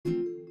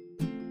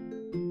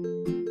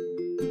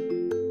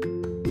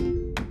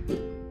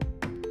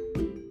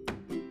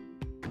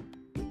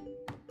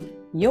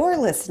You're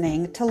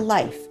listening to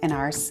Life in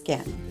Our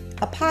Skin,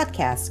 a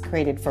podcast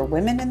created for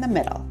women in the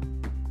middle.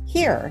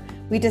 Here,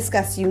 we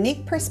discuss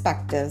unique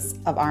perspectives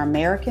of our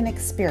American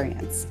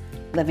experience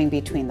living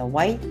between the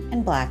white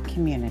and Black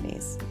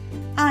communities.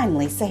 I'm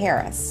Lisa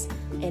Harris.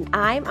 And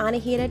I'm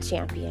Anahita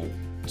Champion.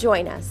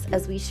 Join us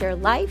as we share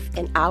life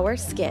in our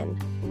skin,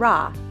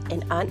 raw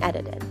and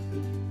unedited.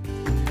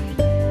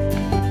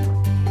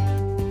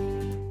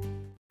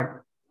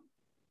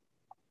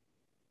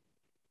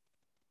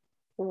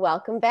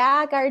 Welcome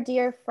back, our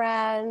dear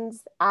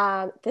friends.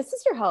 This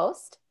is your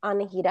host,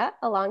 Anahita,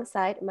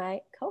 alongside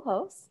my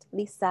co-host,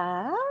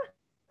 Lisa.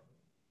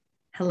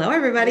 Hello,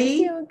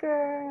 everybody. How you,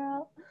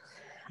 girl?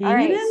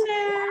 Hanging in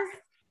there.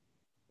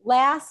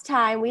 Last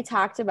time we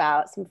talked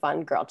about some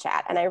fun girl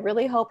chat, and I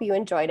really hope you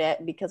enjoyed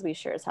it because we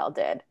sure as hell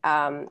did.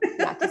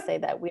 Not to say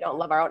that we don't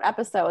love our own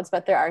episodes,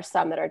 but there are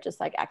some that are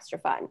just like extra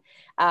fun.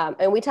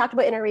 And we talked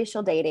about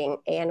interracial dating,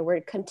 and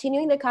we're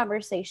continuing the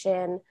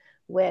conversation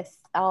with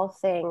all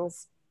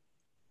things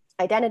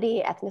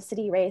identity,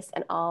 ethnicity, race,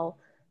 and all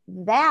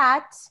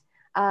that.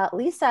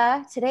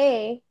 Lisa,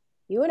 today,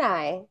 you and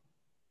I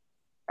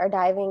are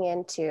diving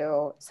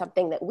into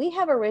something that we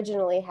have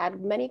originally had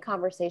many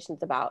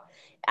conversations about.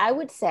 I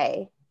would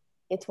say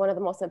it's one of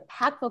the most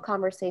impactful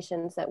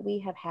conversations that we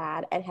have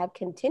had and have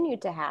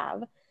continued to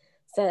have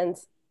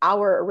since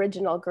our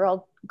original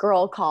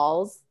girl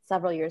calls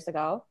several years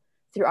ago,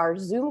 through our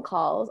Zoom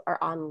calls,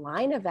 our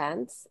online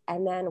events,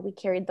 and then we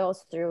carried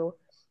those through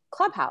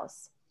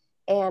Clubhouse.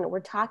 And we're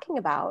talking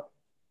about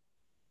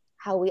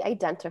how we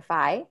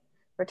identify.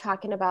 We're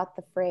talking about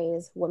the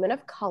phrase women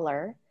of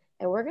color,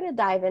 and we're going to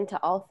dive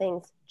into all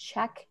things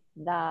check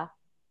the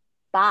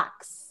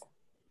box.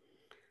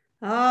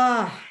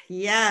 Oh,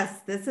 yes,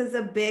 this is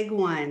a big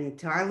one.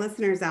 To our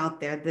listeners out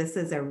there, this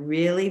is a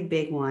really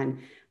big one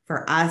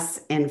for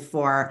us and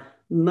for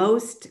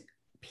most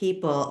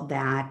people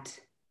that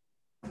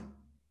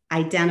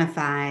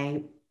identify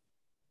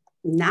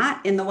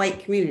not in the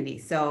white community.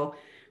 So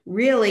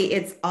really,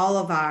 it's all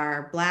of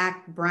our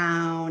Black,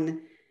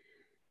 brown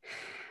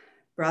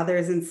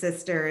brothers and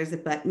sisters,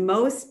 but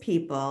most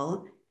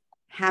people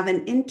have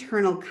an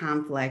internal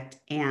conflict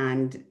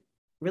and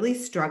really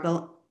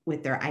struggle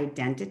with their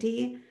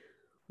identity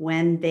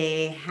when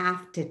they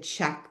have to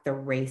check the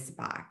race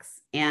box.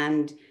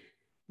 And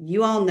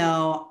you all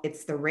know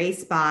it's the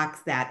race box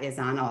that is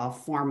on all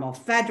formal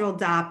federal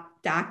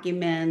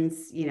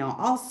documents,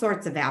 all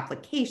sorts of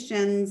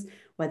applications,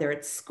 whether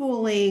it's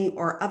schooling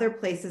or other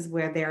places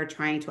where they're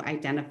trying to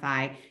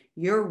identify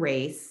your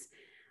race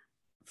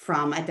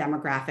from a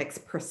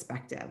demographics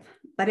perspective.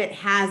 But it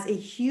has a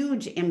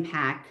huge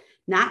impact,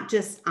 not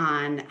just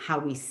on how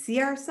we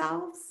see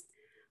ourselves,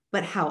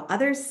 but how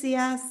others see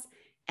us.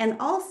 And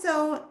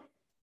also,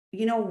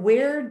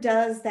 where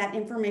does that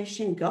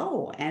information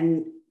go?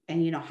 And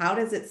how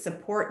does it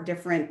support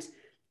different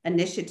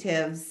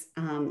initiatives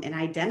in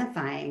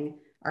identifying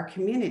our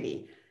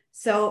community?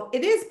 So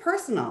it is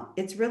personal.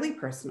 It's really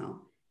personal.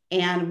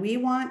 And we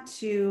want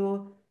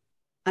to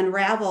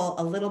unravel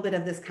a little bit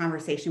of this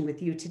conversation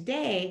with you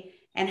today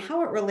and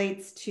how it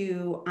relates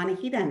to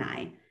Anahita and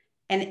I.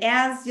 And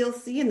as you'll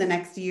see in the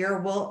next year,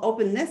 we'll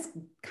open this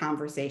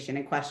conversation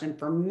and question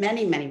for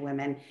many, many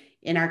women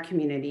in our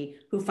community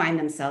who find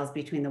themselves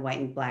between the white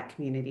and Black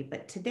community.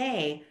 But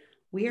today,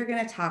 we are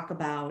going to talk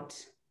about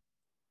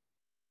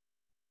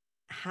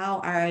how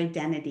our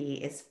identity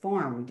is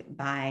formed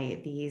by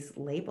these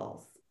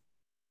labels.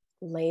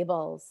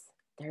 Labels.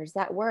 There's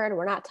that word.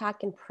 We're not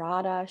talking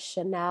Prada,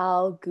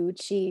 Chanel,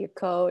 Gucci,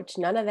 Coach,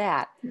 none of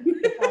that.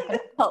 We're talking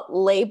about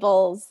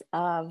labels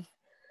of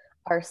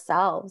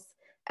ourselves.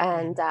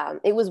 And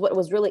what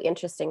was really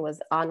interesting was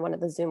on one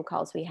of the Zoom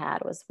calls we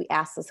had was we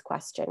asked this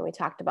question. We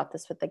talked about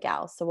this with the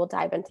gals. So we'll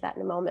dive into that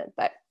in a moment.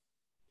 But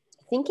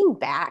thinking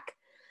back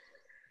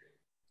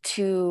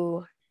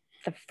to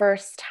the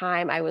first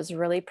time I was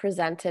really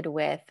presented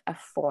with a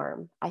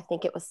form, I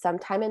think it was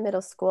sometime in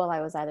middle school.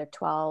 I was either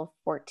 12,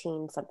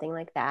 14, something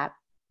like that.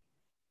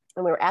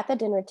 And we were at the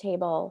dinner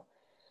table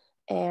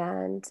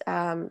and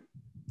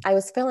I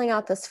was filling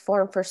out this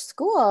form for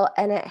school,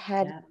 and it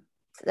had,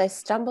 I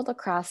stumbled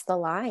across the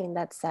line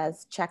that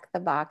says, check the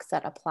box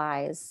that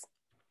applies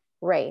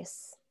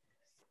race.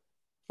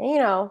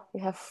 And,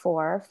 you have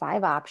 4 or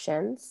 5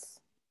 options: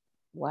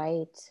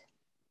 white,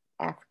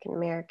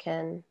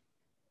 African-American,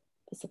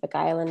 Pacific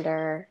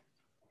Islander,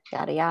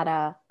 yada,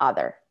 yada,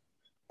 other.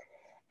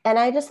 And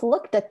I just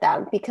looked at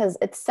them because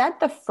it said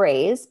the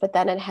phrase, but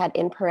then it had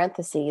in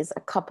parentheses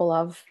a couple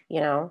of,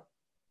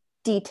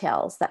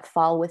 details that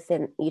fall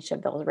within each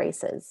of those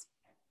races.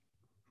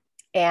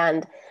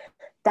 And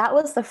that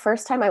was the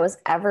first time I was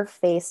ever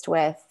faced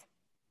with,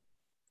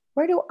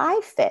 where do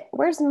I fit?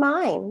 Where's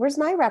mine? Where's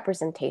my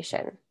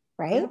representation?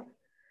 Right.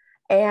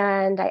 Yeah.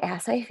 And I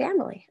asked my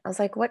family, I was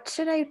like, what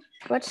should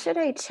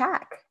I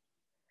check?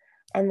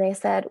 And they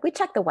said, we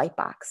check the white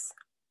box.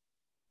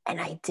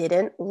 And I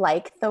didn't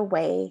like the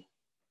way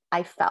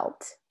I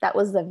felt. That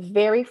was the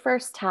very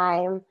first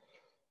time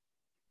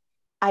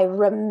I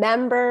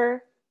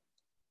remember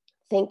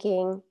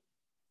thinking,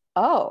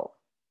 oh,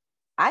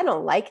 I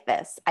don't like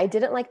this. I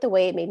didn't like the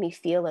way it made me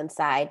feel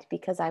inside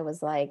because I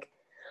was like,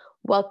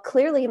 well,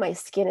 clearly my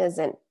skin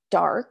isn't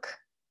dark,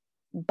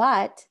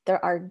 but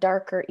there are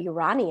darker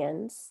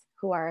Iranians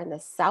who are in the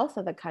south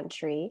of the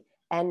country,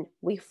 and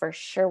we for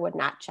sure would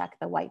not check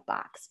the white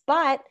box.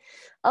 But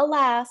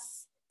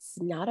alas, it's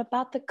not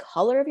about the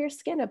color of your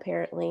skin,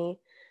 apparently.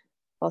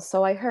 Well,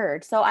 so I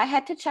heard. So I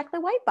had to check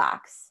the white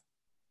box.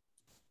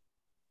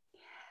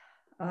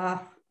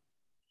 Oh,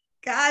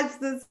 gosh,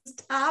 this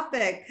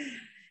topic.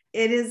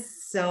 It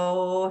is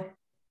so,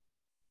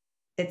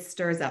 it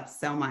stirs up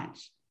so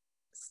much.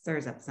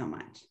 Stirs up so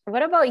much.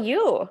 What about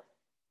you?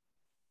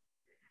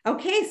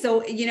 Okay,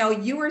 so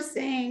you were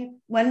saying,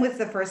 when was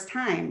the first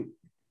time?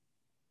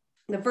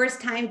 The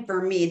first time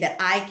for me that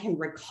I can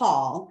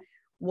recall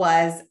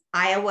was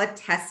Iowa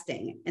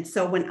testing. And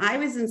so when I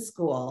was in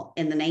school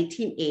in the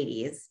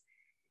 1980s,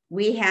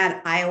 we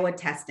had Iowa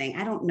testing.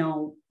 I don't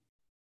know,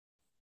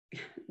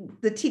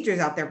 the teachers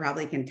out there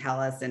probably can tell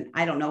us, and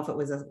I don't know if it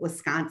was a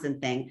Wisconsin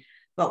thing,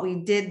 but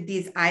we did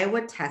these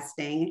Iowa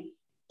testing,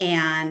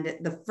 and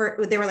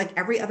they were like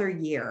every other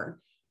year.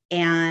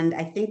 And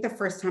I think the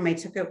first time I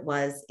took it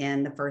was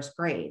in the first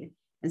grade.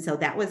 And so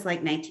that was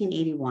like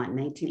 1981,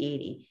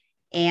 1980.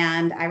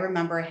 And I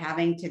remember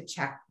having to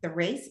check the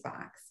race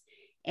box.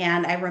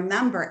 And I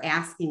remember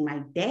asking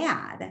my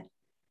dad,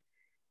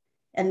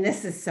 and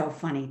this is so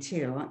funny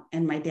too,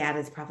 and my dad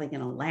is probably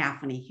going to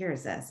laugh when he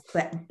hears this,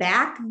 but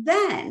back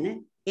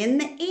then in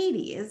the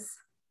 80s,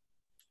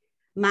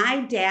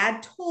 my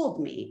dad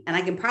told me, and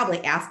I can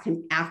probably ask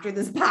him after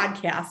this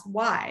podcast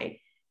why,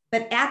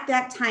 but at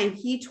that time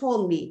he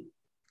told me,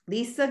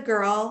 Lisa,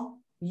 girl,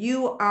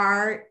 you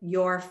are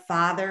your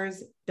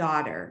father's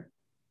daughter.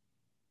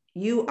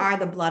 You are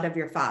the blood of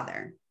your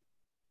father.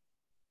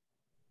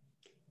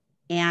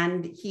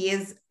 And he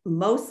is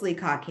mostly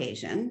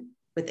Caucasian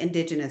with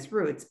indigenous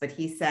roots, but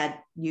he said,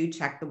 you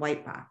check the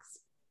white box.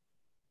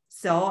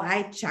 So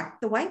I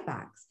checked the white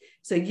box.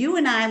 So you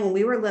and I, when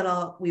we were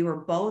little, we were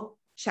both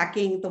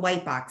checking the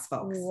white box,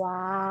 folks.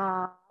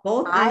 Wow.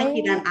 Both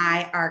Anika and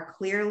I are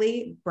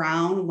clearly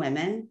brown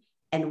women,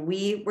 and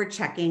we were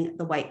checking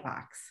the white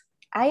box.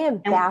 I am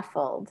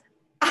baffled.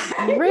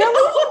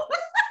 Really?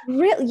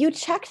 Really? You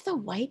checked the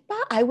white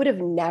box? I would have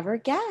never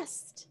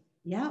guessed.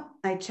 Yeah,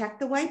 I checked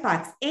the white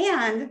box.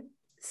 And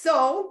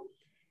so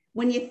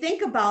when you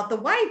think about the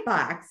white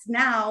box,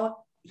 now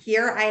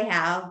here I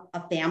have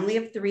a family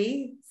of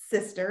 3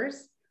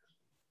 sisters.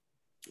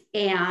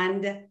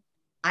 And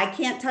I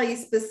can't tell you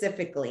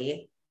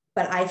specifically,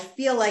 but I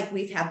feel like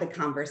we've had the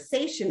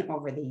conversation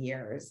over the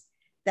years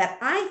that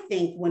I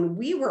think when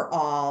we were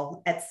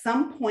all at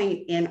some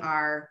point in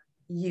our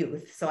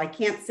youth, so I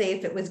can't say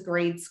if it was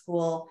grade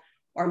school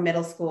or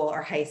middle school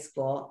or high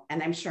school,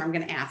 and I'm sure I'm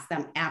going to ask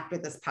them after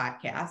this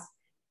podcast,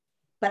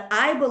 but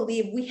I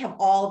believe we have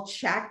all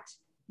checked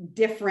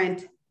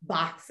different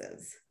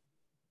boxes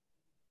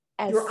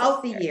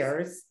throughout the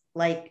years,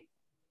 like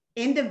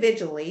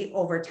individually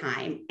over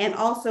time, and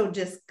also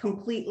just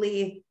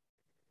completely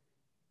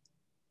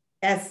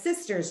as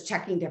sisters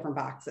checking different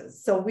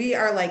boxes. So we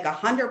are like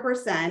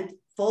 100%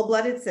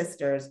 full-blooded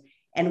sisters,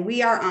 and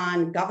we are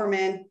on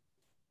government,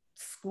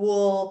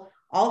 school,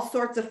 all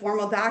sorts of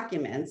formal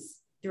documents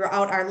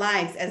throughout our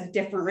lives as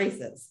different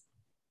races.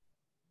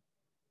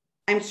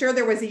 I'm sure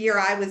there was a year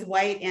I was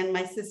white and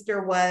my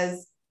sister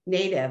was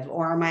Native,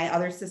 or my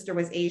other sister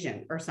was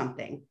Asian or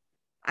something.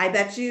 I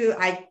bet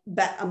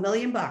 $1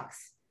 million.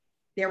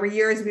 There were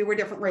years we were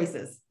different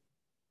races.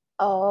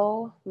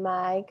 Oh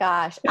my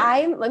gosh.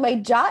 I'm like, my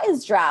jaw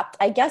is dropped.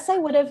 I guess I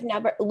would have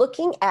never,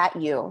 looking at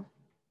you,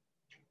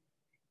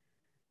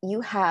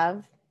 you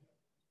have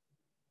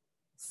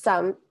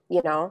some,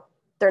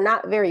 they're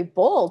not very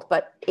bold,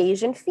 but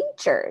Asian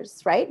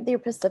features, right? You're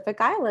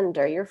Pacific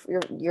Islander,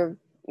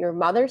 your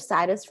mother's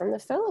side is from the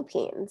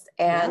Philippines.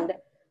 And yeah.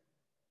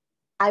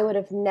 I would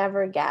have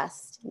never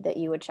guessed that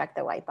you would check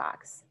the white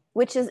box,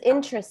 which is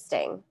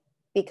interesting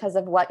because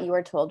of what you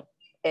were told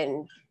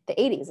in the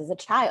 80s as a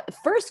child.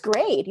 First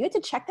grade, you had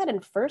to check that in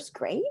first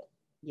grade?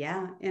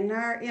 Yeah, in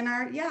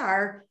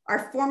our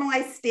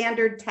formalized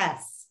standard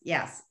tests.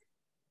 Yes.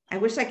 I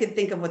wish I could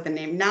think of what the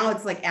name, now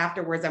it's like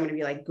afterwards, I'm going to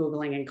be like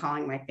Googling and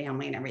calling my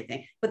family and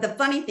everything. But the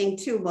funny thing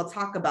too, we'll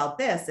talk about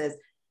this, is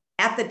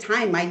at the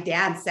time, my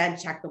dad said,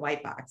 check the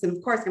white box. And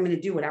of course I'm going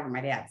to do whatever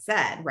my dad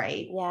said.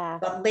 Right. Yeah.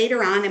 But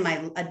later on in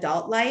my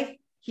adult life,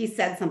 he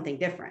said something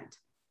different.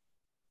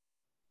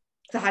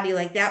 So how do you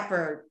like that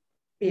for,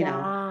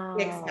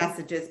 mixed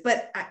messages?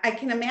 But I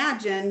can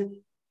imagine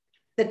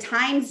the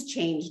times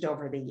changed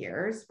over the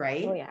years,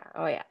 right?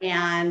 Oh yeah.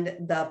 And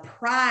the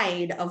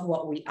pride of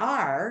what we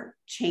are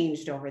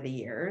changed over the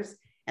years,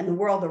 and the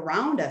world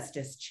around us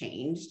just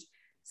changed.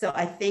 So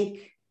I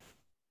think,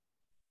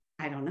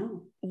 I don't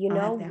know. You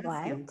know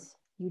what?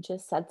 You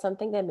just said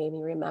something that made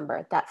me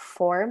remember that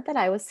form that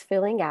I was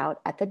filling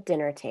out at the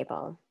dinner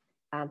table.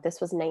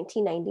 This was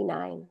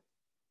 1999.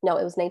 No,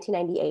 it was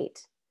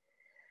 1998.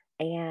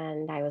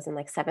 And I was in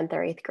like 7th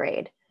or 8th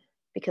grade,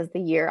 because the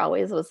year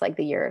always was like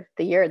the year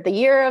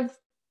of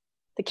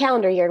The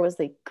calendar year was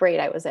the grade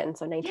I was in.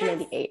 So Yes,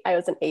 1998, I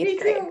was in me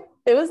eighth grade. too.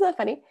 It was not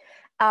funny.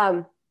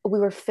 We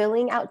were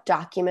filling out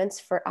documents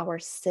for our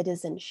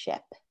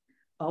citizenship.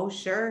 Oh,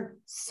 sure.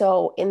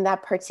 So in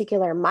that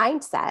particular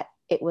mindset,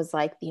 it was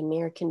like the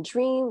American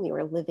dream. We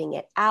were living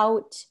it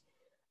out.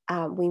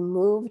 We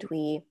moved.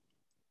 We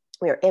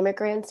were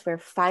immigrants. We were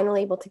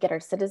finally able to get our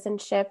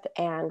citizenship,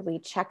 and we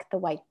checked the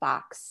white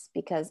box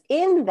because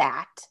in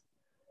that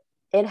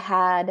it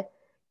had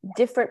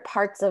different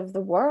parts of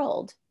the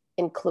world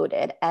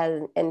included,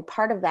 and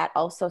part of that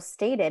also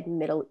stated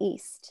Middle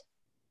East,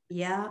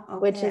 Yeah,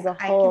 which okay. is a I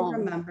can whole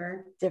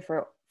remember.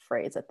 different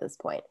phrase at this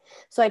point.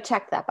 So I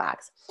checked that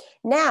box.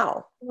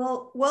 Now,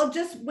 Well,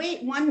 just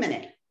wait 1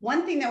 minute.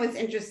 One thing that was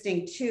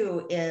interesting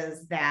too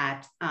is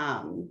that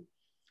when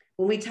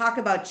we talk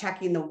about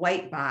checking the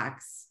white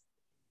box,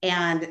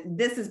 and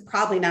this is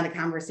probably not a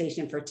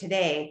conversation for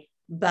today,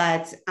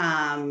 but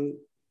oh,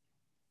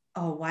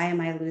 why am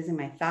I losing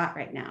my thought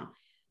right now?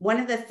 One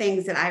of the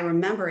things that I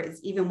remember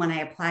is even when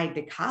I applied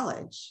to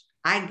college,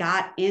 I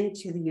got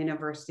into the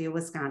University of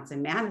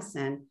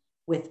Wisconsin-Madison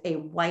with a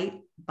white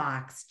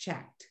box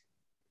checked.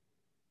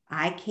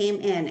 I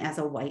came in as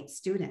a white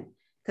student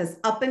because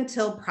up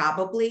until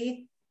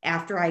probably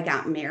after I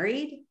got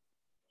married,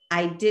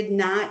 I did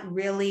not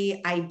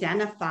really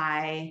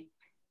identify.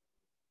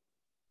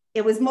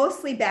 It was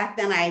mostly back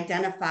then I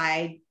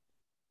identified,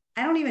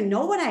 I don't even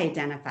know what I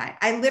identified.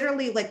 I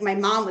literally, like, my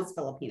mom was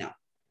Filipino.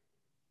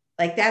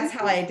 Like, that's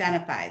how I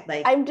identified.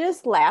 Like, I'm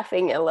just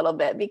laughing a little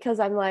bit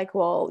because I'm like,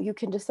 well, you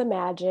can just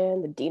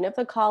imagine the dean of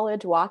the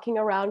college walking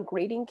around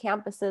greeting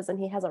campuses, and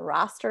he has a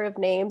roster of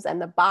names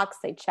and the box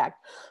they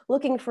checked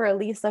looking for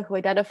Elisa who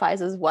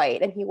identifies as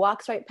white, and he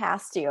walks right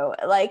past you.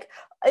 Like,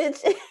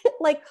 it's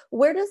like,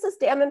 where does this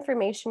damn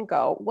information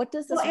go? What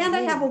does this well, and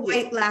I have a really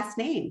do? white last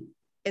name.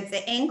 It's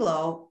an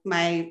Anglo.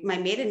 My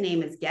maiden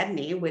name is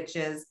Gedney, which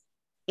is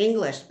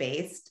English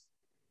based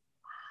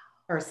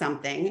or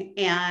something.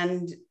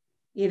 And,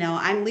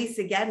 I'm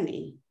Lisa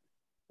Gedney,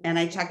 and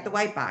I checked the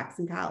white box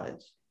in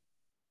college.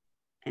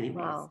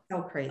 Anyways, Wow.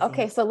 so crazy.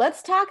 Okay, so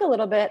let's talk a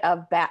little bit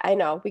of I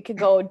know we could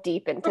go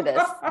deep into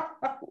this.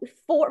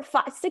 4,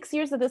 5, 6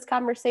 years of this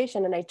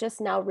conversation, and I just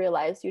now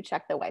realized you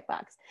checked the white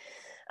box,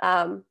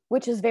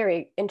 which is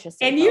very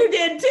interesting. And you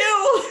did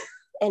too.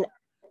 And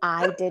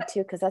I did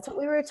too, because that's what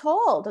we were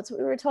told. That's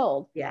what we were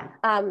told. Yeah.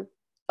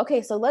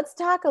 Okay, so let's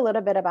talk a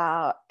little bit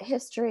about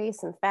history,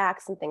 some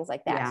facts, and things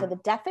like that. Yeah. So the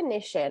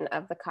definition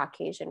of the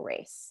Caucasian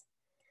race,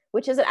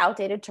 which is an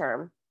outdated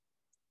term,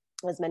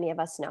 as many of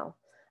us know.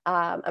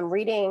 I'm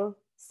reading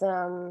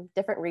some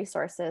different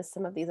resources.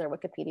 Some of these are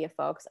Wikipedia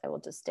folks. I will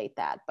just state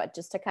that, but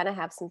just to kind of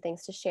have some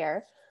things to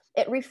share.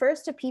 It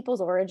refers to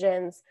people's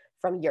origins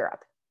from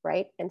Europe,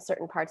 right? In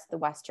certain parts of the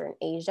Western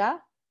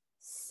Asia,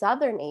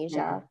 Southern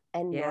Asia,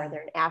 and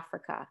Northern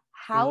Africa.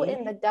 How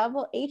in the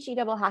double HE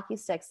double hockey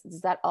sticks does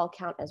that all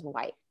count as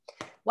white?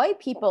 White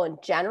people in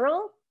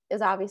general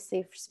is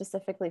obviously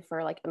specifically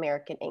for like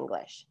American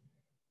English.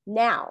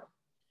 Now,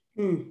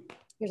 here's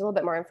a little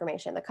bit more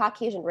information. The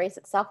Caucasian race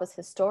itself was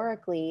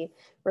historically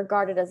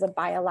regarded as a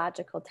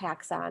biological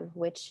taxon,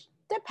 which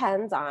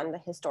depends on the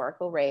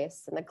historical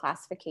race and the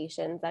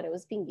classifications that it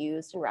was being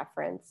used and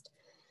referenced.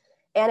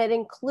 And it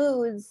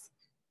included,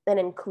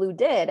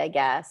 I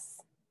guess,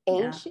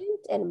 ancient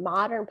and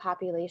modern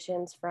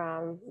populations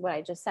from what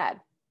I just said: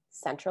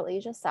 Central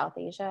Asia, South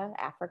Asia,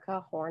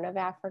 Africa, Horn of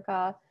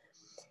Africa.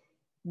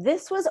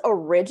 This was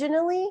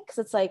originally, because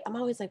it's like, I'm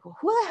always like, well,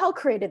 who the hell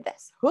created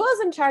this? Who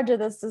was in charge of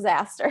this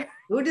disaster?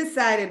 Who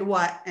decided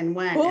what and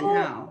when and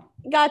how?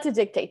 Got to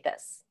dictate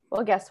this?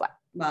 Well, guess what?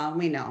 Well,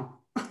 we know.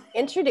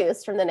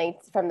 Introduced from the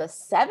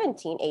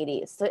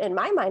 1780s. So in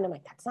my mind, I'm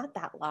like, that's not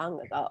that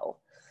long ago.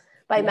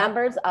 By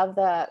members of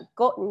the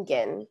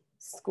Göttingen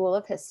School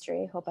of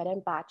History. Hope I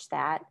didn't botch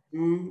that.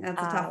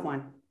 That's a tough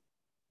one.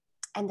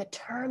 And the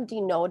term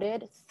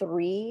denoted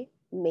 3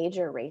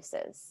 major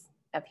races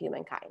of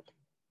humankind: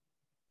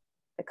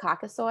 the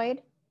Caucasoid,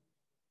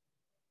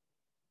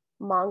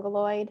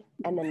 Mongoloid,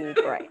 and the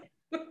Negroid.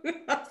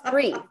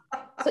 3.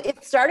 So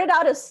it started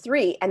out as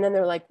 3, and then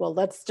they're like, well,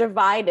 let's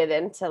divide it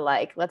into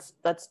like, let's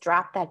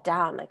drop that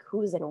down, like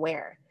who's and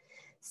where.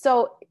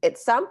 So at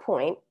some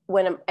point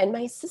and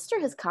my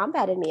sister has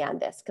combated me on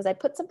this, because I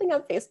put something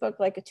on Facebook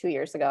like 2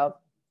 years ago,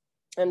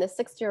 and this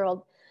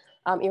 6-year-old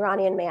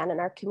Iranian man in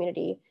our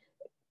community,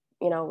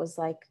 was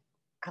like,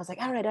 I was like,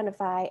 I don't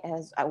identify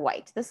as a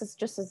white. This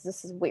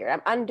is weird.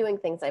 I'm undoing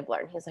things I've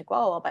learned. He's like,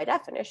 well, by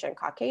definition,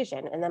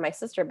 Caucasian. And then my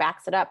sister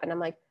backs it up, and I'm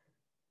like,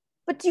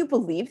 but do you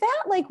believe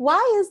that? Like,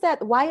 why is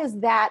that?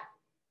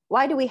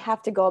 Why do we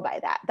have to go by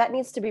that? That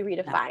needs to be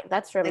redefined.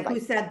 That's from who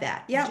said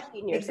that? Yeah,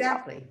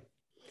 exactly. Ago.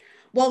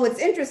 Well, what's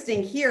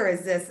interesting here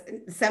is this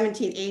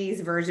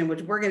 1780s version,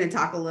 which we're going to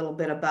talk a little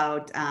bit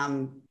about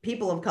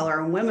people of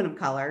color and women of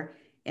color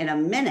in a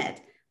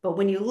minute. But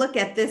when you look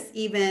at this,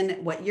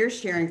 even what you're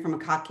sharing from a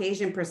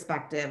Caucasian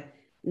perspective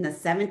in the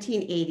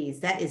 1780s,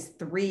 that is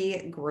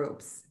 3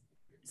 groups.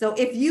 So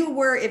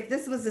if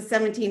this was the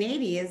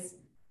 1780s,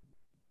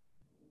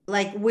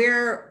 like,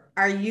 where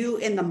are you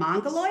in the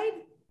Mongoloid?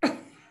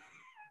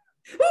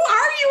 Who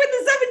are you in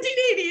the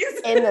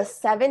 1780s? In the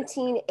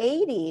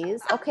 1780s.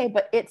 Okay,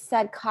 but it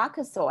said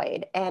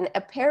Caucasoid. And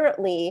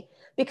apparently,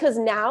 because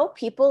now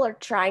people are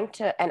trying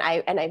to, and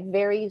I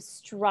very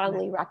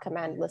strongly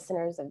recommend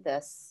listeners of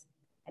this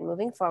and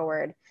moving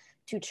forward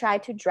to try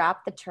to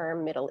drop the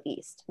term Middle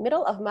East.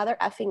 Middle of mother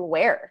effing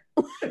where?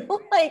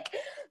 Like,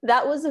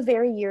 that was a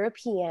very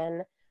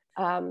European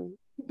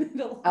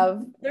Middle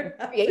of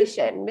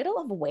creation. Middle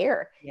of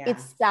where? Yeah.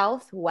 It's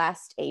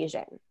Southwest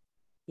Asian.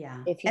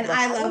 Yeah. If you And look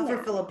I on love the for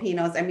map.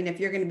 Filipinos, I mean, if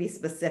you're going to be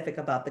specific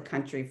about the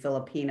country,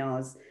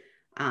 Filipinos,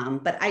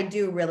 but I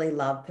do really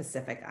love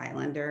Pacific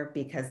Islander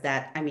because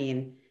that, I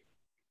mean,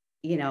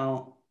 you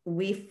know,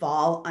 we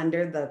fall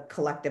under the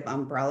collective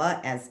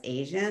umbrella as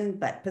Asian,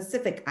 but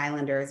Pacific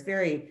Islander is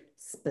very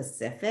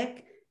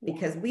specific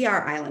because we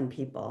are island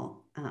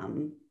people.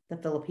 The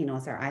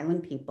Filipinos are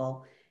island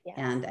people. Yes.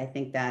 And I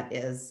think that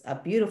is a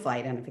beautiful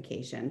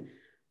identification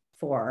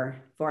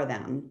for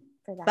them.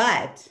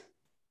 But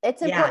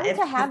it's important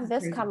to have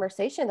this crazy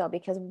conversation though,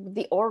 because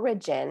the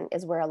origin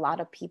is where a lot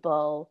of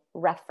people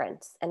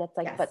reference. And it's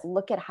like, Yes. but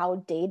look at how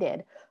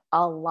dated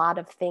a lot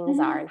of things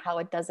are and how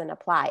it doesn't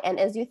apply. And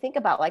as you think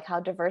about like how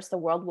diverse the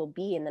world will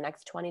be in the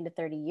next 20 to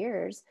 30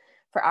 years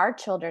for our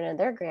children and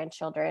their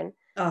grandchildren,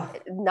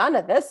 none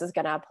of this is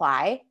going to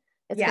apply.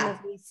 It's going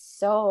to be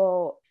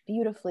so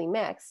beautifully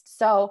mixed.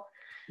 So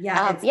we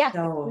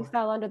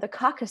fell under the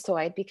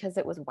Caucasoid because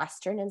it was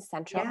Western and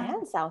Central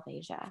and South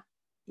Asia.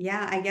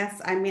 Yeah, I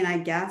guess, I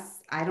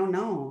don't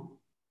know.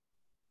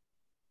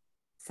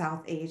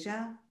 South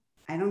Asia?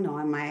 I don't know.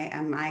 Am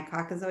I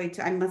Caucasoid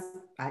too?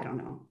 I don't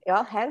know.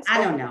 Well, hence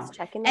I don't know.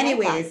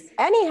 Anyways,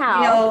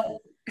 anyhow,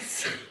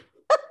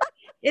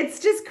 it's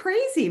just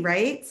crazy,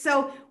 right?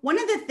 So one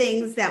of the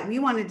things that we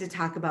wanted to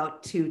talk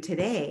about too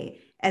today,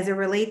 as it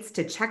relates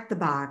to check the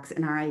box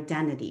in our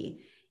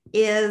identity,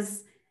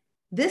 is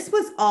this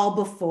was all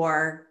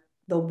before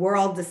the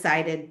world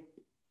decided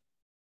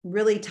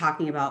really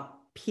talking about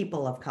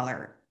people of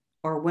color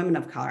or women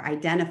of color,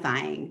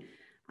 identifying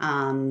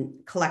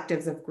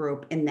collectives of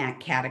group in that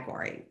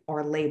category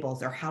or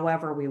labels or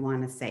however we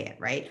want to say it,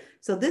 right?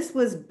 So this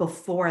was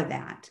before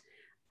that.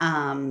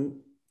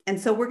 And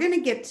so we're going to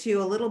get to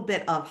a little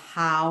bit of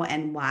how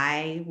and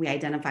why we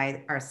identify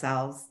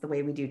ourselves the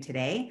way we do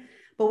today.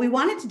 But we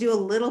wanted to do a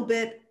little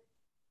bit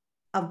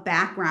of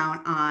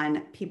background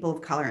on people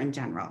of color in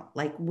general.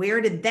 Like, where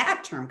did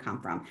that term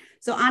come from?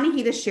 So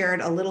Anahita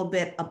shared a little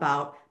bit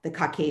about the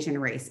Caucasian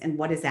race and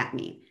what does that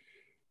mean?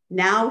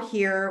 Now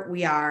here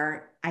we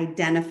are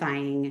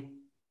identifying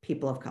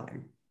people of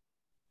color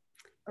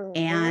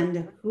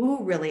and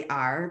who really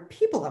are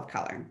people of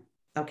color.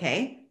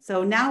 Okay,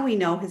 so now we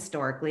know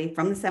historically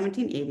from the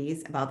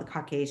 1780s about the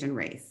Caucasian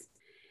race.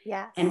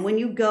 Yeah. And when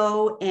you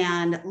go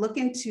and look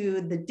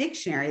into the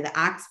dictionary, the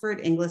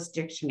Oxford English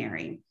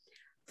Dictionary,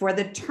 for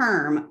the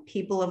term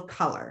people of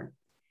color,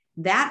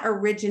 that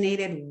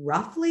originated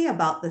roughly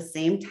about the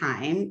same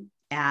time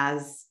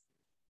as,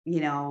 you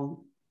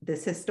know,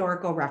 this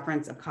historical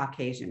reference of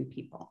Caucasian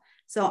people.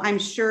 So I'm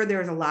sure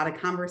there's a lot of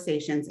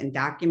conversations and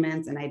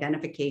documents and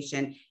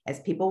identification as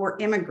people were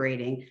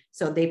immigrating.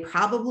 So they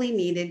probably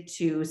needed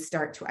to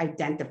start to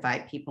identify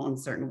people in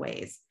certain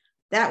ways.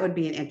 That would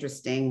be an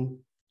interesting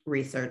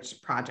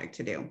research project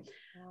to do.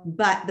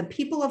 But the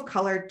people of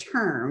color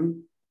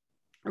term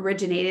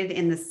originated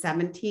in the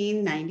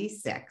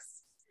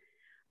 1796,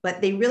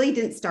 but they really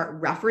didn't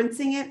start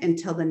referencing it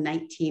until the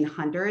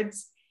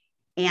 1900s.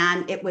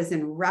 And it was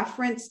in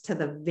reference to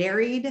the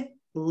varied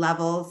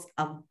levels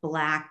of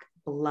Black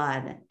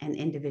blood an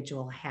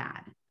individual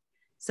had.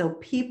 So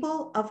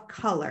people of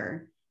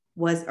color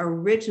was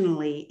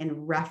originally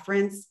in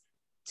reference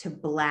to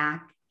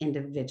Black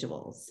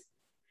individuals.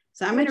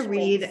 So I'm going to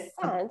read. Makes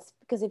sense,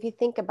 because if you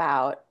think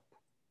about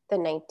the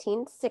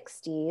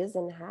 1960s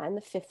and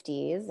the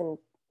 50s, and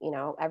you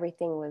know,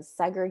 everything was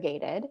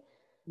segregated.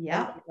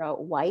 Yeah. They wrote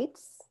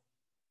whites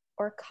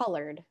or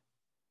colored.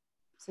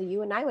 So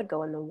you and I would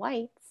go in the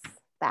whites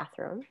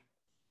bathroom,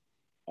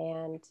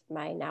 and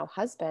my now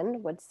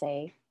husband would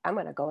say, I'm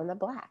going to go in the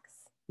blacks.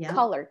 Yeah.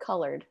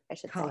 Colored, I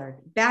should say.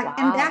 And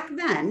back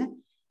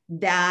then,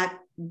 that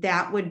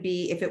would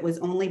be, if it was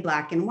only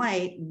black and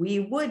white, we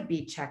would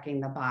be checking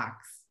the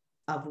box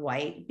of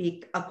white,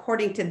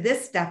 according to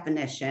this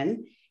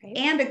definition, right,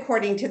 and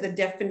according to the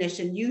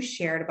definition you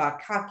shared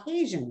about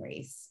Caucasian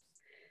race.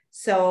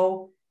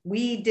 So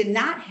we did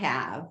not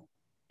have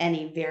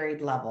any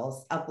varied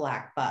levels of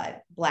Black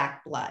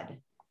blood.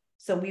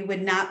 So we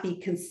would not be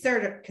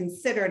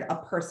considered a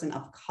person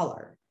of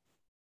color.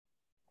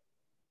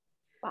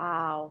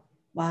 Wow.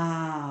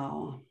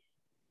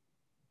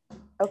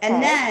 Okay.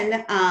 And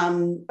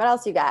then, what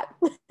else you got?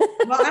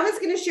 Well, I was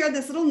going to share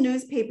this little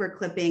newspaper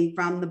clipping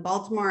from the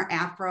Baltimore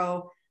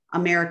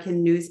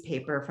Afro-American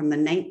newspaper from the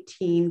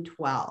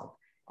 1912.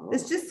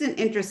 It's just an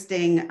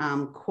interesting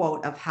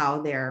quote of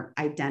how they're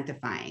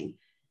identifying.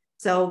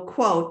 So,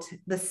 quote,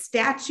 the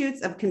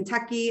statutes of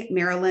Kentucky,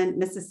 Maryland,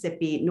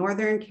 Mississippi,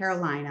 Northern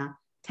Carolina,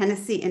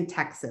 Tennessee, and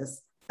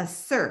Texas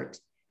assert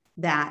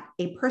that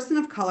a person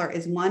of color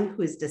is one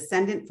who is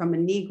descendant from a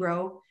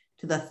Negro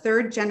to the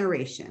third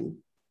generation,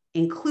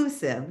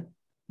 inclusive,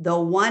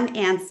 though one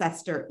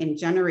ancestor in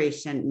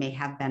generation may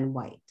have been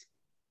white.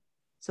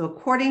 So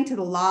according to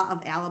the law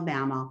of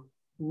Alabama,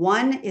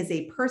 one is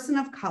a person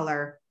of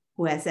color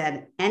who has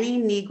had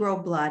any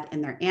Negro blood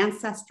in their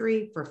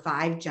ancestry for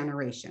 5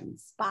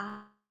 generations.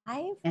 5?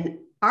 In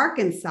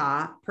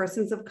Arkansas,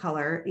 persons of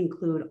color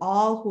include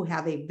all who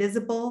have a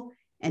visible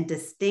and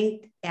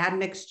distinct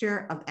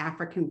admixture of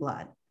African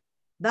blood.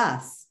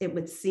 Thus, it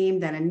would seem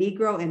that a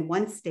Negro in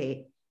one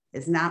state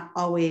is not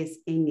always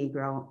a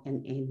Negro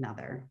in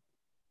another.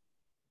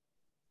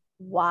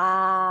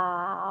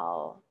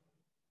 Wow.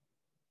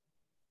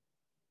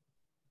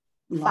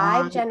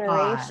 Long 5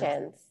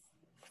 generations. pause.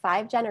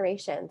 5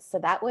 generations. So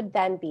that would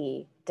then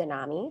be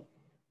Denami,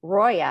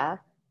 Roya,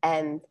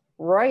 and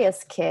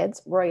Roya's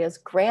kids, Roya's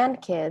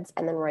grandkids,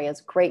 and then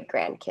Roya's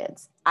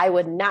great-grandkids. I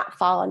would not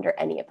fall under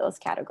any of those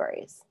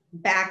categories.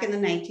 Back in the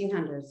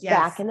 1900s, yes.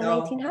 Back in the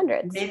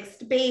 1900s.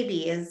 Mixed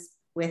babies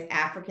with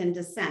African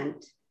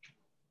descent.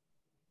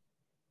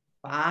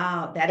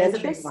 Wow, that is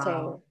interesting. A big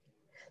wow.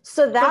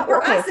 So that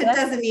for us, it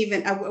doesn't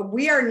even,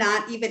 we are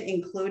not even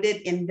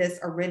included in this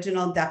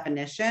original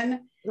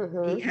definition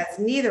because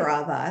neither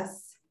of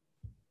us,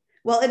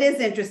 well, it is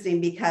interesting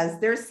because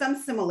there's some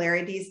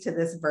similarities to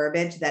this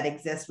verbiage that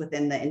exists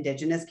within the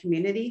Indigenous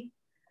community.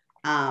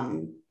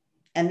 And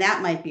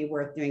that might be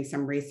worth doing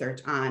some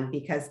research on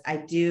because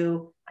I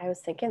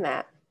was thinking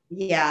that.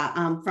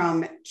 Yeah,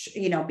 from,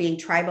 being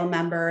tribal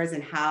members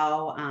and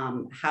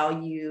how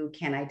you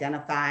can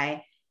identify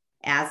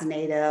as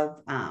Native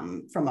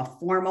from a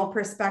formal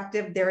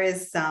perspective. There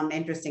is some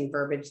interesting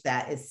verbiage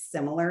that is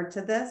similar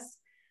to this.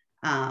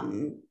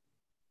 And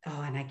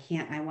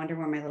I wonder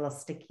where my little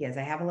sticky is.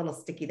 I have a little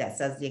sticky that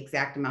says the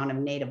exact amount of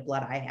Native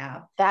blood I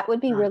have. That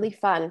would be really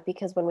fun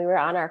because when we were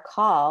on our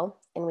call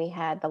and we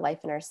had the Life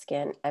in Our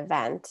Skin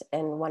event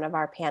and one of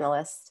our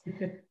panelists,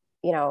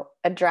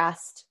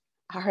 addressed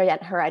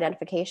her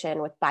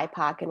identification with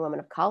BIPOC and women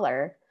of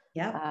color.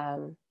 Yeah.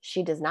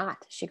 She does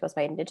not. She goes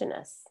by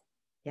Indigenous.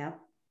 Yep.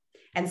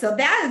 And so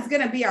that is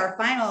going to be our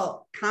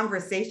final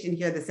conversation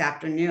here this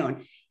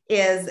afternoon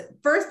is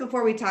first,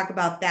 before we talk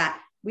about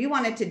that, we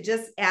wanted to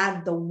just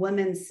add the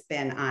women's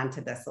spin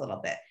onto this a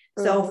little bit.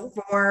 So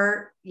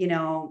for,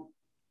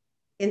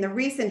 in the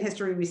recent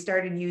history, we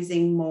started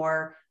using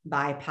more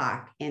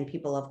BIPOC and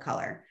people of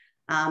color.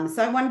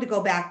 So I wanted to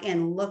go back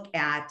and look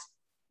at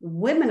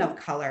women of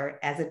color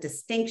as a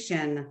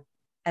distinction,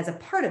 as a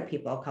part of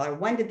people of color.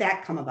 When did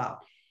that come about?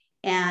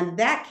 And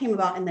that came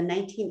about in the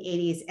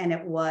 1980s, and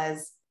it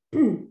was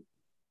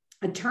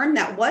a term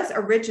that was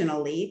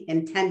originally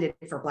intended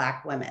for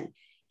Black women.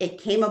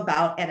 It came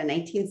about at a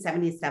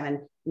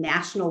 1977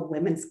 National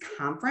Women's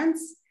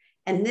Conference.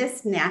 And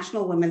this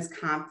National Women's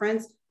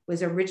Conference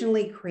was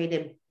originally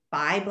created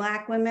by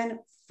Black women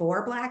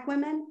for Black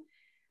women,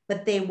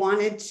 but they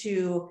wanted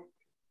to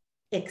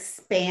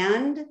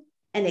expand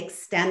and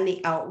extend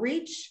the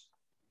outreach.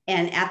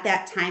 And at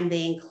that time,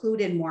 they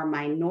included more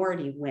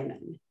minority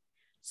women.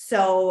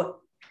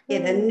 So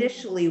it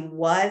initially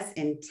was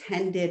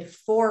intended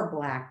for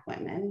Black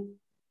women,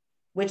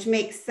 which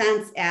makes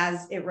sense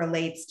as it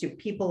relates to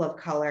people of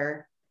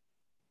color,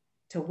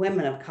 to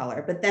women of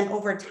color. But then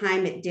over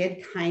time, it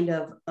did kind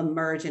of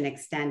emerge and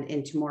extend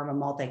into more of a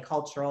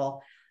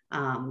multicultural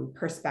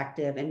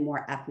perspective and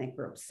more ethnic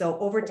groups. So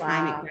over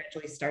time, it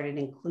gradually started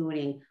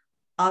including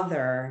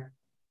other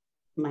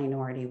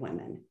minority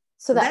women.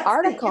 So that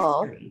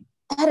article,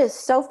 that is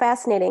so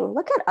fascinating.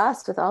 Look at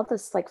us with all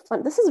this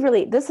fun. This is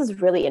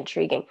really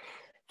intriguing.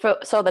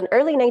 So the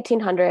early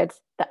 1900s,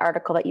 the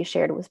article that you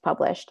shared was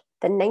published.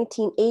 The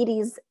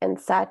 1980s and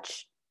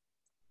such,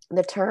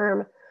 the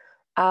term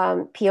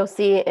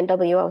POC and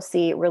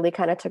WOC really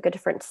kind of took a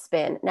different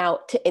spin. Now,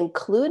 to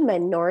include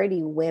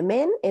minority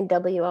women in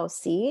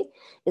WOC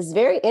is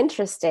very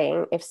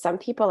interesting if some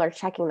people are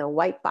checking the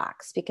white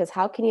box, because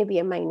how can you be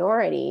a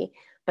minority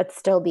but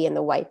still be in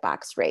the white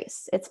box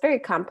race? It's very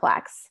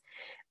complex.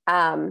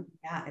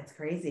 Yeah, it's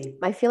crazy.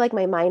 I feel like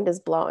my mind is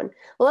blown.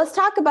 Well, let's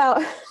talk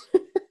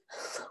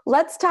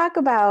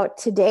about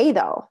today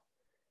though.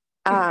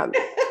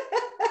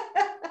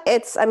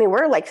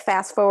 We're like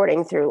fast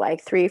forwarding through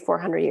like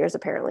 300-400 years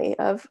apparently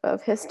of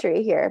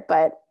history here,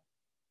 but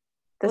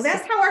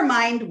that's how our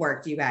mind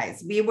worked, you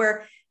guys. We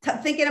were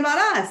thinking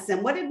about us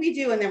and what did we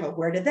do? And then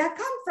where did that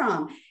come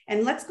from?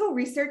 And let's go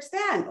research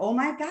that. And oh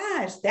my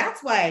gosh,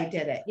 that's why I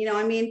did it.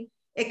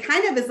 It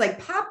kind of is like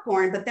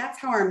popcorn, but that's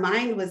how our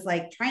mind was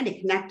like trying to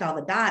connect all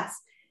the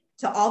dots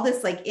to all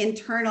this like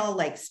internal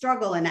like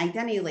struggle and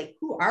identity, like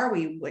who are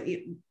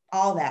we,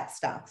 all that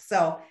stuff.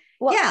 So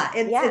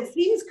it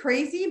seems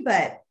crazy,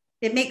 but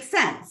it makes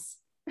sense.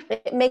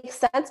 It makes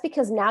sense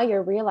because now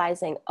you're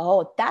realizing,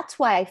 oh, that's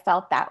why I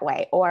felt that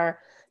way. Or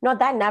no,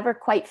 that never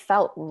quite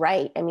felt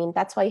right.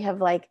 That's why you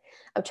have I'm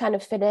trying to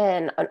fit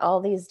in on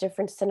all these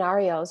different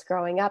scenarios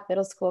growing up,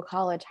 middle school,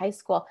 college, high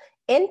school,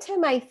 into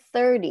my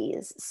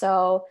 30s.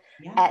 So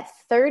at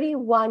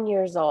 31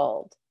 years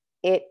old,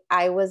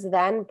 I was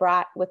then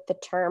brought with the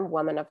term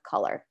woman of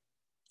color.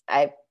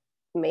 I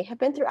may have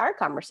been through our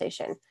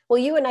conversation. Well,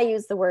 you and I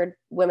use the word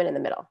women in the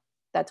middle.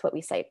 That's what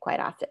we say quite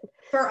often.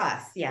 For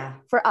us, yeah.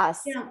 For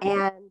us, Yeah.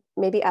 and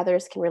maybe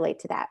others can relate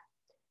to that.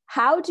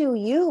 How do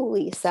you,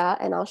 Lisa,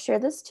 and I'll share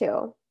this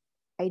too,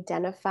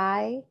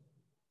 identify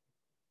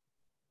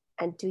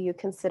and do you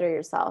consider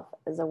yourself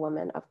as a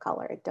woman of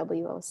color,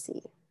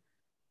 WOC?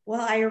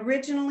 Well, I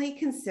originally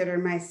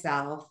considered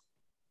myself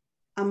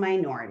a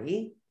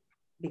minority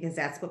because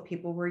that's what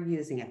people were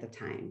using at the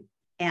time.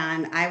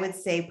 And I would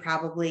say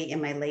probably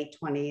in my late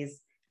 20s,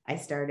 I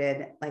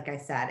started, like I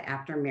said,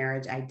 after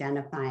marriage,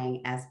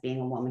 identifying as being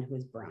a woman who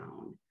was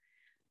brown.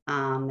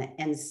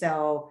 And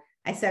so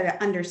I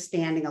started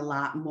understanding a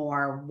lot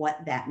more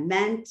what that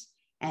meant.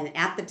 And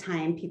at the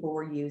time, people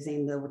were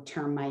using the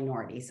term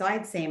minority. So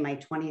I'd say in my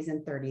 20s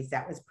and 30s,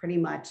 that was pretty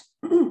much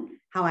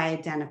how I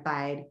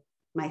identified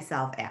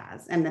myself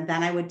as. And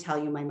then I would tell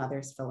you my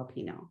mother's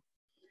Filipino.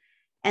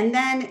 And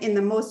then in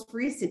the most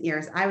recent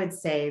years, I would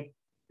say,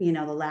 the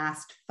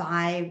last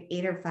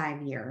 8 or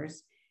 5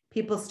 years,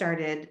 people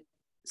started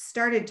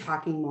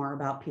talking more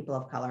about people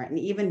of color, and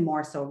even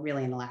more so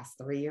really in the last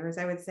 3 years,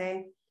 I would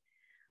say.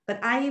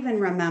 But I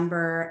even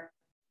remember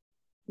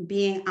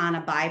being on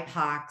a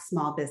BIPOC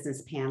small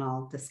business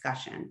panel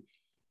discussion,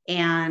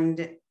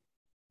 and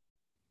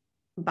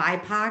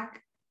BIPOC,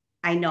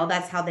 I know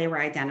that's how they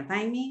were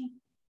identifying me.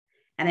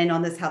 And I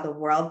know that's how the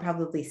world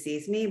probably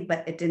sees me,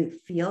 but it didn't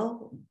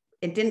feel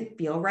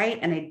right.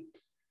 And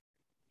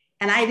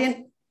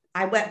I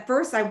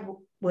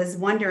was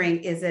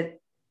wondering,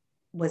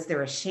 was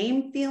there a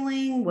shame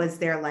feeling? Was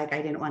there like,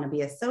 I didn't want to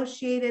be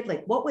associated?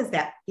 Like, what was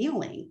that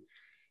feeling?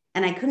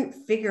 And I couldn't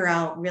figure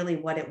out really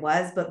what it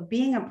was, but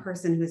being a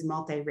person who's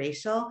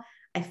multiracial,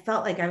 I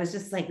felt like I was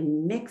just like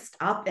mixed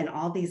up in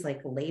all these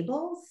like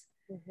labels.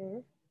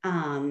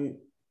 Mm-hmm.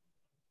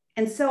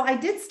 And so I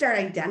did start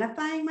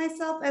identifying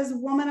myself as a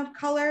woman of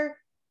color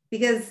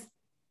because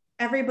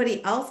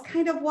everybody else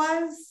kind of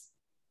was.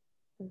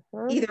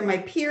 Mm-hmm. Either my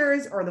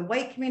peers or the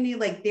white community,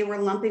 like they were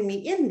lumping me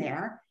in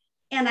there.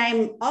 And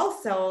I'm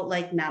also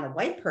like not a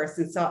white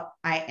person, so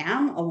I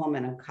am a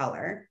woman of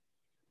color.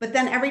 But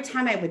then every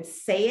time I would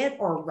say it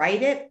or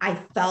write it, I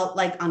felt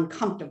like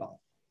uncomfortable.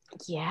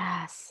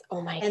 Yes.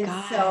 Oh my God.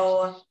 And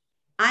so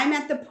I'm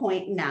at the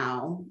point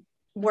now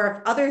where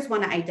if others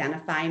want to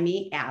identify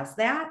me as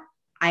that,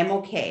 I'm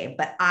okay.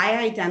 But I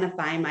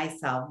identify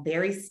myself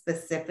very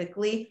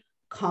specifically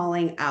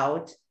calling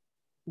out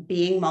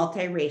being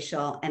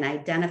multiracial and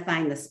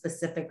identifying the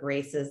specific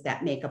races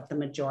that make up the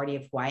majority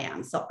of who I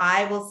am. So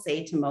I will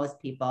say to most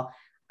people,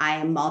 I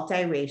am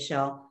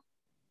multiracial,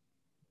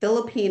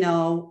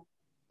 Filipino,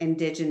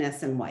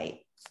 Indigenous, and white.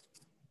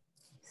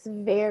 It's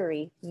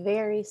very,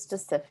 very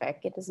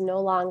specific. It is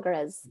no longer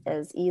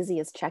as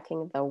easy as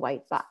checking the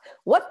white box.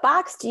 What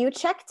box do you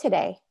check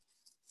today?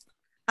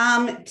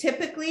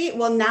 Typically,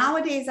 well,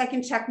 nowadays I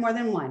can check more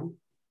than one,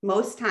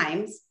 most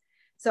times.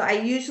 So I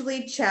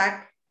usually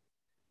check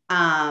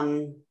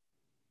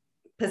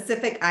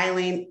Pacific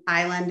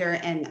Islander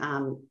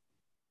and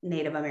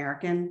Native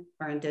American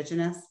or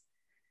Indigenous.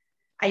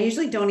 I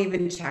usually don't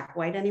even check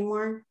white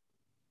anymore.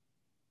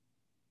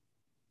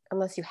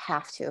 Unless you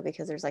have to,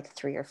 because there's like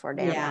 3 or 4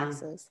 damn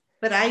boxes.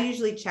 But I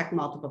usually check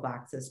multiple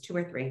boxes, 2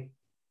 or 3.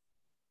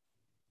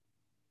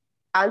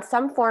 On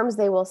some forms,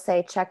 they will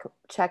say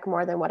check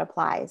more than what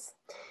applies.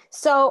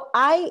 So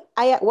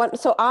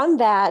on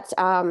that,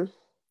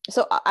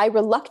 so I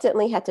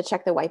reluctantly had to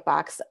check the white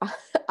box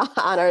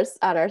on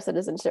our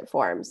citizenship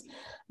forms,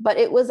 but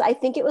I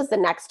think it was the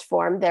next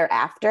form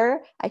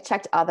thereafter. I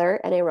checked other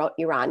and I wrote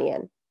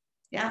Iranian.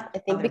 Yeah. I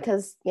think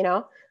because,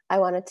 I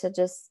wanted to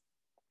just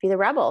be the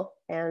rebel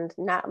and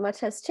not much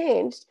has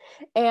changed.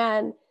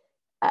 And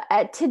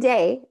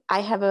today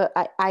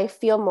I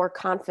feel more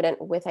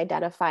confident with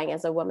identifying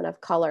as a woman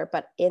of color,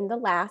 but in the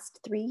last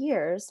 3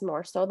 years,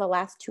 more so the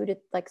last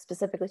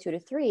specifically 2 to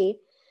 3,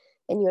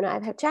 and you and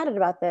I have chatted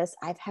about this,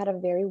 I've had a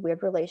very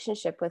weird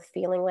relationship with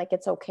feeling like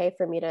it's okay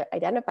for me to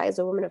identify as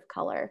a woman of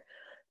color,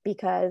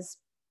 because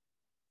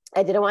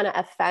I didn't want to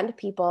offend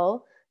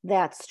people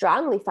that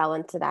strongly fell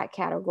into that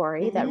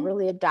category, mm-hmm. that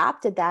really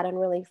adopted that and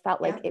really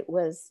felt like it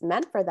was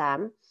meant for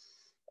them.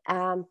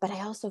 But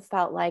I also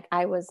felt like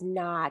I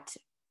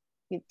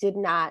did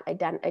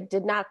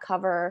not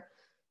cover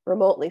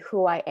remotely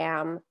who I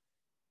am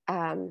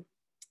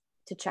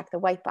to check the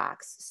white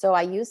box. So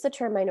I used the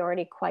term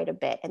minority quite a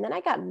bit. And then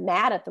I got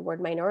mad at the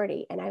word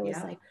minority. And I was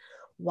like,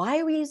 why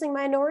are we using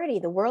minority?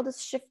 The world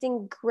is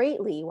shifting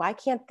greatly. Why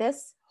can't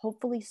this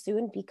hopefully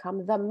soon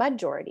become the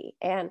majority?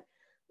 And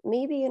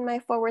maybe in my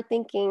forward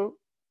thinking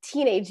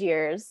teenage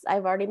years,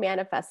 I've already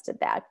manifested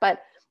that.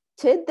 But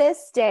to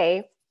this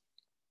day,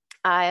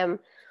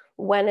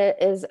 when it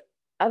is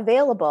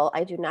available,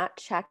 I do not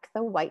check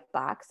the white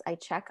box. I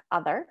check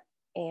other,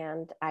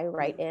 and I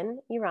write in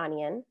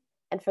Iranian.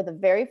 And for the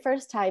very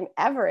first time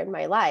ever in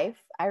my life,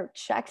 I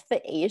checked the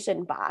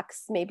Asian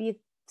box maybe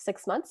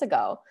 6 months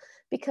ago,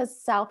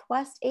 because South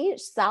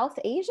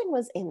Asian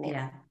was in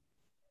there.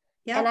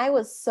 Yeah. And I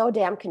was so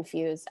damn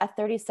confused. A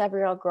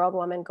 37-year-old grown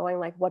woman going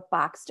like, what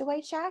box do I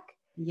check?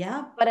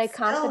 Yeah. But I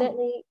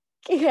confidently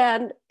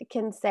can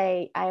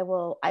say, I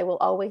will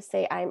always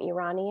say I'm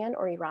Iranian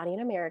or Iranian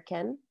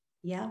American.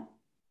 Yeah.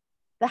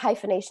 The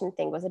hyphenation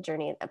thing was a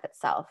journey of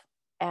itself.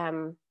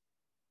 And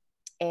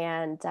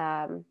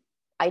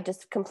I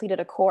just completed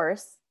a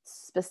course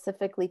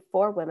specifically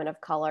for women of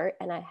color,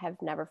 and I have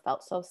never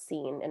felt so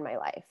seen in my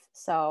life.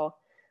 So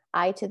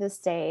I, to this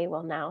day,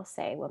 will now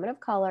say women of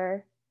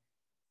color,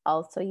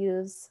 also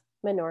use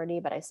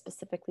minority, but I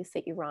specifically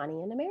say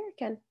Iranian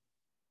American.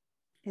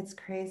 It's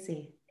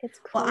crazy. It's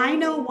Well, crazy. I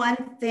know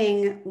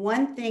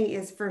one thing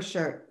is for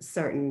sure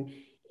certain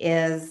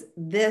is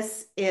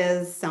this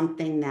is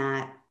something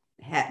that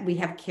we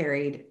have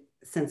carried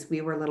since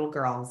we were little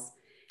girls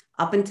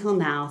up until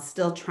now,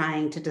 still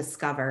trying to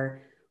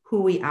discover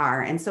who we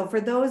are. And so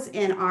for those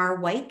in our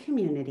white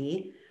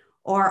community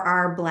or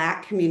our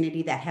Black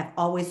community that have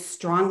always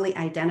strongly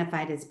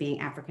identified as being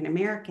African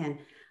American,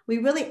 we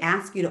really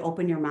ask you to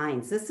open your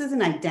minds. This is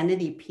an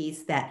identity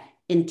piece that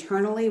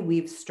internally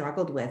we've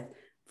struggled with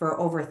for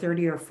over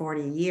 30 or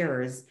 40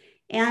 years.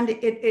 And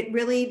it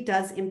really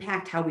does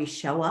impact how we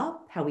show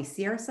up, how we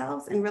see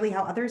ourselves, and really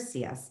how others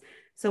see us.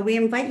 So we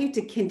invite you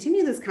to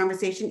continue this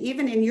conversation,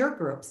 even in your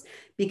groups,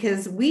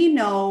 because we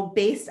know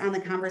based on the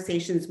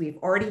conversations we've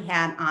already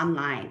had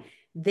online,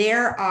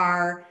 there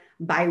are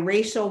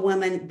biracial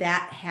women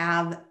that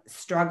have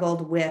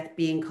struggled with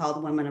being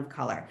called women of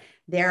color.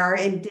 There are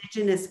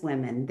Indigenous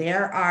women.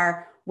 There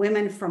are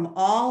women from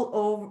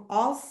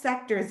all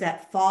sectors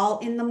that fall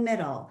in the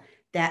middle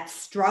that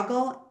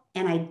struggle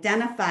and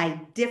identify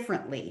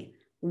differently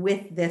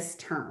with this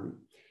term.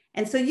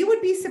 And so you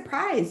would be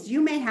surprised.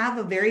 You may have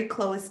a very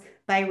close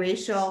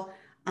biracial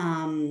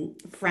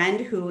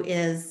friend who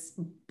is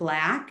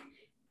Black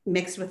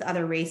mixed with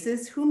other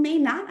races who may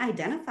not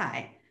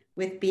identify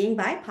with being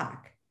BIPOC.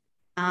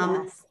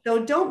 Yes.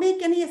 So don't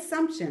make any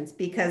assumptions,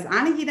 because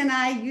Anahita and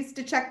I used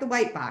to check the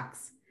white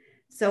box.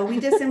 So we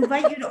just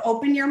invite you to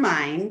open your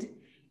mind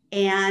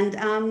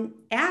and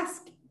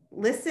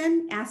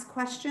listen, ask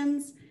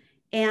questions.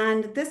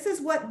 And this is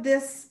what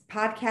this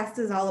podcast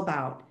is all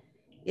about,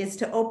 is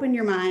to open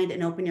your mind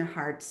and open your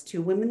hearts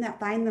to women that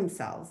find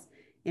themselves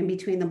in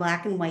between the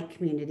Black and white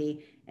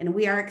community. And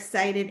we are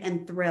excited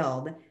and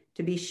thrilled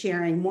to be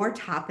sharing more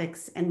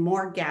topics and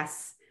more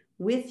guests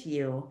with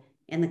you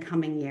in the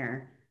coming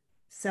year.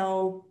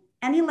 So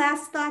any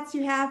last thoughts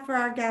you have for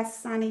our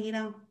guests,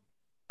 Anahita?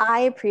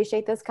 I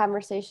appreciate this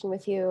conversation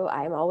with you.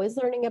 I'm always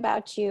learning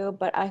about you,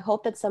 but I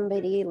hope that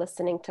somebody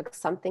listening took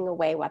something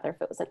away, whether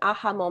if it was an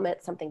aha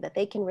moment, something that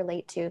they can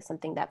relate to,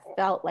 something that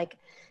felt like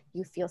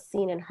you feel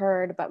seen and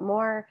heard. But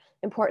more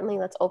importantly,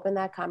 let's open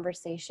that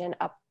conversation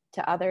up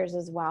to others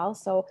as well.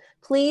 So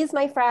please,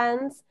 my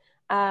friends,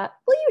 will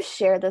you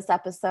share this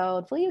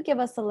episode? Will you give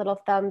us a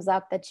little thumbs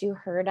up that you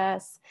heard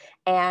us?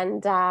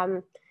 And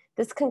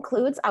this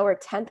concludes our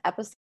 10th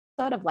episode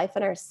of Life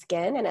in Our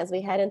Skin. And as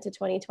we head into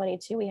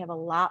 2022, we have a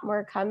lot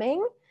more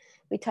coming.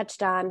 We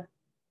touched on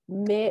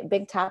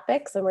big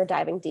topics and we're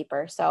diving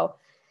deeper. So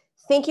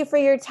thank you for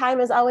your time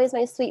as always,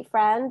 my sweet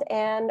friend.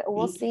 And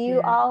we'll see you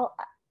all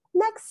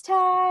next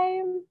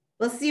time.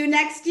 We'll see you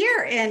next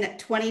year in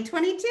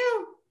 2022.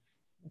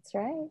 That's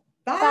right.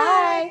 Bye.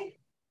 Bye.